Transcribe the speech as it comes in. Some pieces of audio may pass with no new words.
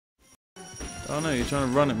Oh no, you're trying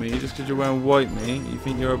to run at me just because you're wearing white, mate. You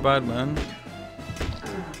think you're a bad man?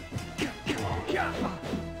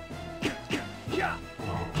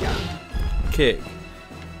 Kick.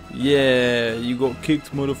 Yeah, you got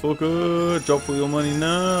kicked, motherfucker. Drop all your money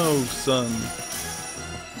now, son.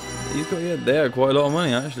 He's got, yeah, there quite a lot of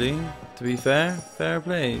money, actually. To be fair, fair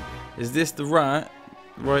play. Is this the rat?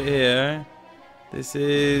 Right here. This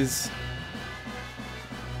is...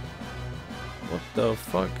 What the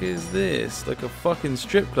fuck is this? Like a fucking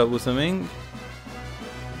strip club or something?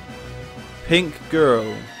 Pink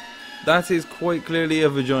girl. That is quite clearly a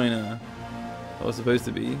vagina. Or supposed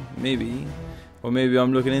to be. Maybe. Or maybe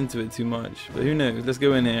I'm looking into it too much. But who knows? Let's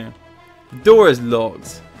go in here. The door is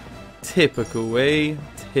locked. Typical, eh?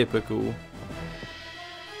 Typical.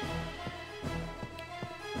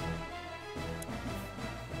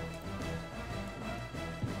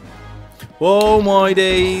 Whoa, my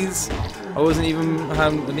days! I wasn't even didn't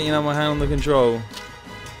have my hand on the control.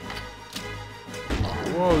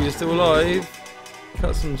 Whoa, you're still alive?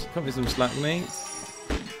 Cut me some slack, mate.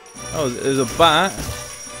 Oh, there's a bat.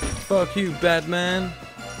 Fuck you, bad man.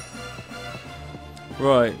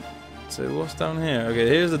 Right. So what's down here? Okay,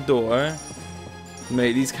 here's the door.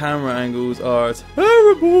 Mate, these camera angles are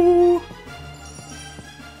terrible.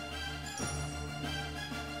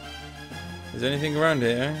 Is there anything around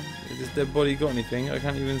here? Has this dead body got anything? I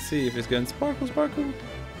can't even see if it's going sparkle, sparkle. Right,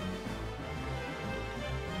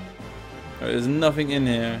 there's nothing in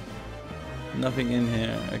here. Nothing in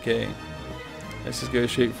here. Okay. Let's just go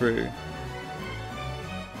straight through.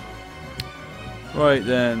 Right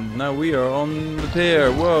then. Now we are on the pier.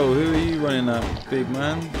 Whoa, who are you running at, big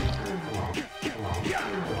man?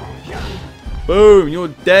 Boom, you're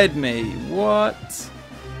dead, mate. What?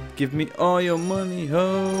 Give me all your money,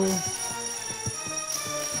 ho.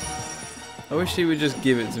 I wish he would just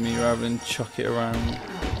give it to me rather than chuck it around.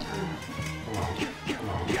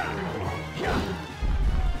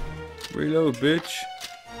 Reload, bitch.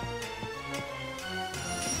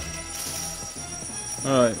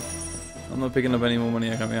 Alright. I'm not picking up any more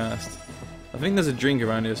money, I can't be asked. I think there's a drink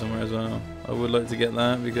around here somewhere as well. I would like to get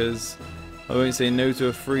that because I won't say no to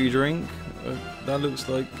a free drink. That looks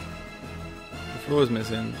like the floor is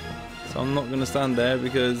missing. So I'm not going to stand there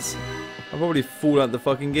because I'll probably fall out the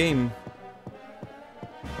fucking game.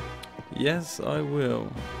 Yes, I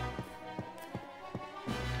will.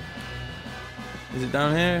 Is it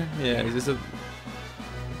down here? Yeah, is this a...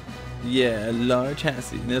 Yeah, a large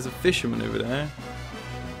hattie. And there's a fisherman over there.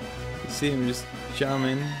 You see him just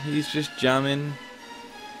jamming. He's just jamming.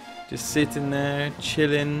 Just sitting there,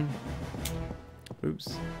 chilling.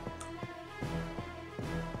 Oops.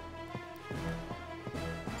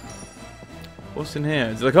 What's in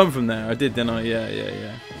here? Did I come from there? I did, didn't I?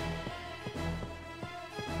 Yeah.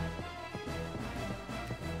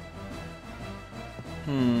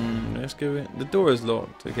 Let's go in. The door is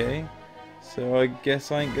locked, okay? So I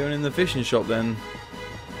guess I ain't going in the fishing shop then.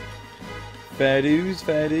 Fair dues,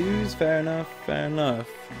 fair dues, fair enough, fair enough.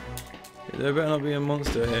 There better not be a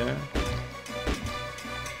monster here.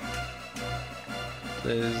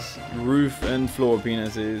 There's roof and floor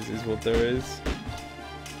penises is what there is.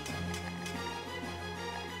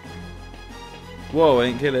 Whoa, I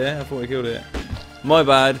didn't kill it. I thought I killed it. My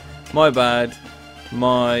bad, my bad,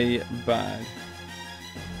 my bad.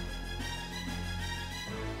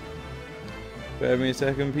 Bear me a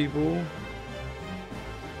second, people.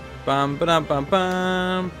 Bam, ba-dum, bam,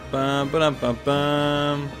 bam, bam, ba-dum, bam,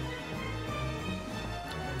 bam.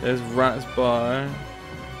 There's Rat's Bar,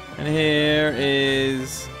 and here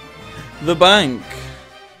is the bank.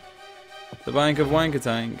 The Bank of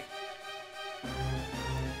Wankatank.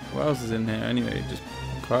 What else is in here? Anyway, just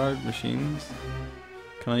card machines.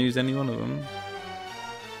 Can I use any one of them?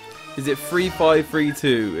 Is it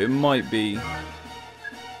 3532? It might be.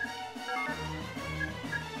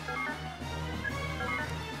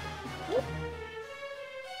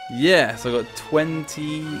 Yes, I got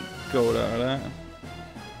 20 gold out of that.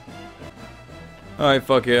 Alright,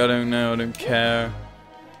 fuck it, I don't know, I don't care.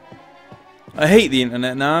 I hate the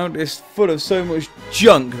internet now. It's full of so much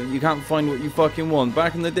junk that you can't find what you fucking want.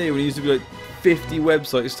 Back in the day when it used to be like 50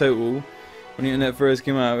 websites total, when the internet first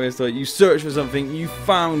came out, it's like you search for something, you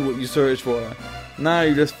found what you searched for. Now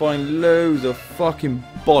you just find loads of fucking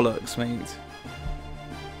bollocks, mate.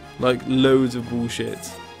 Like loads of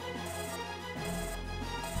bullshit.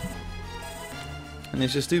 And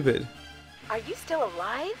it's just stupid. Are you still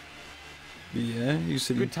alive? Yeah, you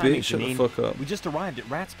silly Good timing, bitch, shut the Janine. fuck up. We just arrived at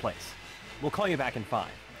Rat's place. We'll call you back in 5.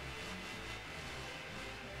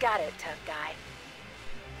 Got it, tough guy.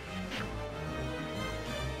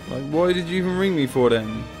 Like, why did you even ring me for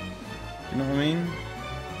then? You know what I mean?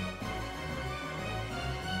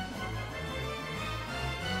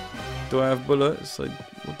 Do I have bullets? Like,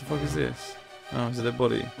 what the fuck is this? Oh, is it a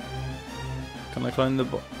body? Can I climb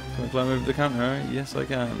Can I climb over the counter? Yes, I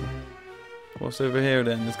can. What's over here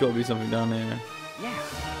then? There's got to be something down here. Yeah.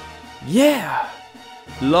 Yeah!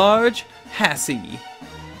 Large Hassie,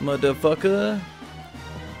 motherfucker.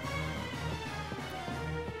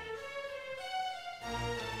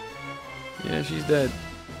 Yeah, she's dead.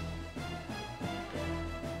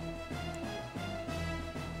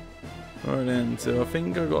 Alright then, so I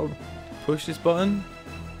think I gotta push this button.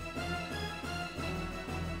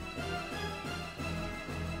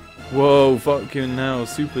 Whoa, fucking hell,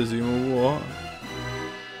 super zoom or what?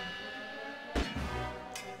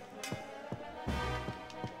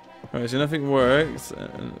 Alright, so nothing works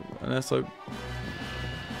unless I...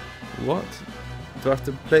 What? Do I have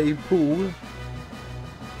to play pool?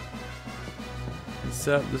 And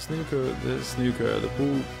set up the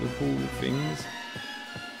pool things.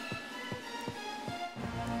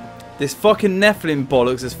 This fucking Nephilim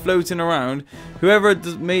bollocks is floating around. Whoever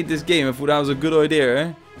made this game, I thought that was a good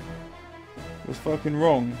idea, was fucking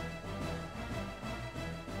wrong.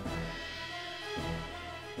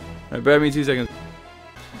 Right, bear with me 2 seconds.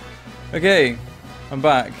 Okay, I'm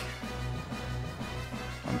back.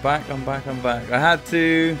 I'm back. I had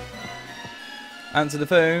to answer the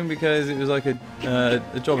phone because it was like a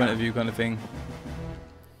job interview kind of thing.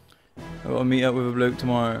 I gotta meet up with a bloke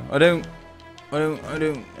tomorrow. I don't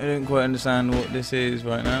quite understand what this is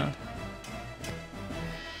right now.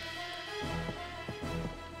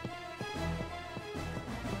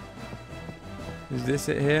 Is this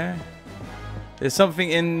it here? There's something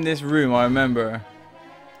in this room, I remember.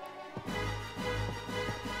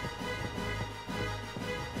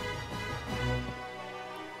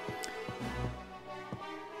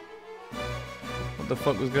 What the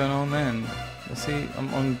fuck was going on then? Let's see,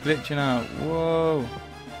 I'm glitching out. Whoa.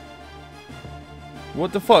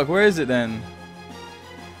 What the fuck? Where is it then?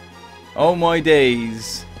 Oh my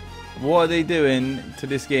days. What are they doing to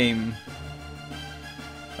this game?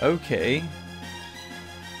 Okay.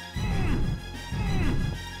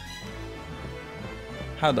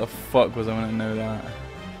 How the fuck was I gonna know that?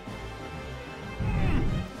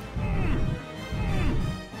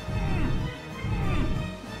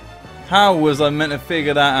 How was I meant to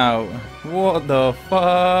figure that out? What the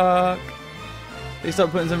fuck? They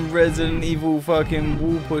start putting some Resident Evil fucking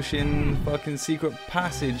wall pushing fucking secret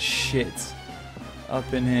passage shit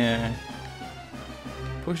up in here.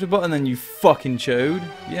 Push the button then, you fucking chode.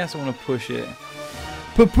 Yes, I want to push it.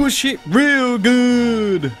 Push it real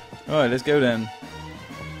good. Alright, let's go then.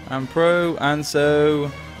 And pro, and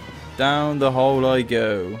so down the hole I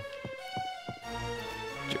go.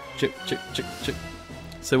 Chick, chick, chick, chick, chick.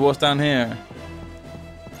 So what's down here?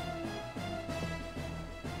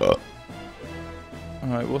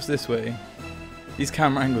 Alright, what's this way? These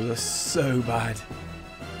camera angles are so bad.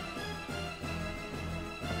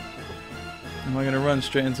 Am I gonna run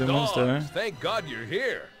straight into a monster? Thank God you're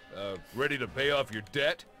here. Ready to pay off your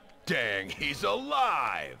debt? Dang, he's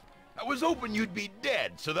alive! I was hoping you'd be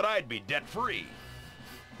dead so that I'd be debt-free.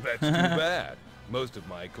 That's too bad. Most of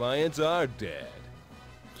my clients are dead.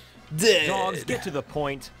 Dead! Dogs, get to the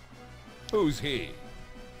point. Who's he?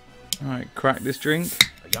 Alright, crack this drink.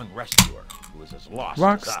 A young rescuer who was as lost as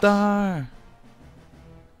us. Rockstar!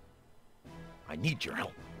 I need your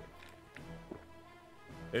help.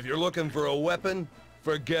 If you're looking for a weapon,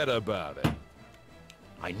 forget about it.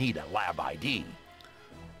 I need a lab ID.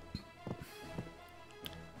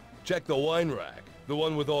 Check the wine rack, the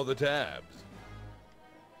one with all the tabs.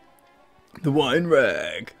 The wine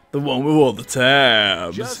rack, the one with all the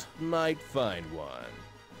tabs. Just might find one.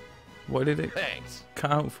 What did it Thanks.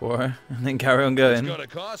 count for? And then carry on going. It's gonna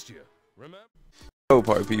cost you, remember? Hello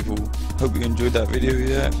party people, hope you enjoyed that video,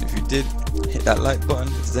 yeah? If you did, hit that like button.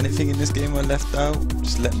 If there's anything in this game I left out,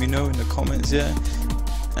 just let me know in the comments, yeah?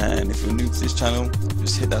 And if you're new to this channel,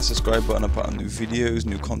 just hit that subscribe button. I put out new videos,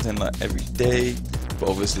 new content like every day. But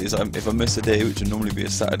obviously, if I miss a day, which would normally be a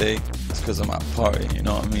Saturday, it's because I'm at a party, you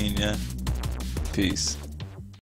know what I mean, yeah? Peace.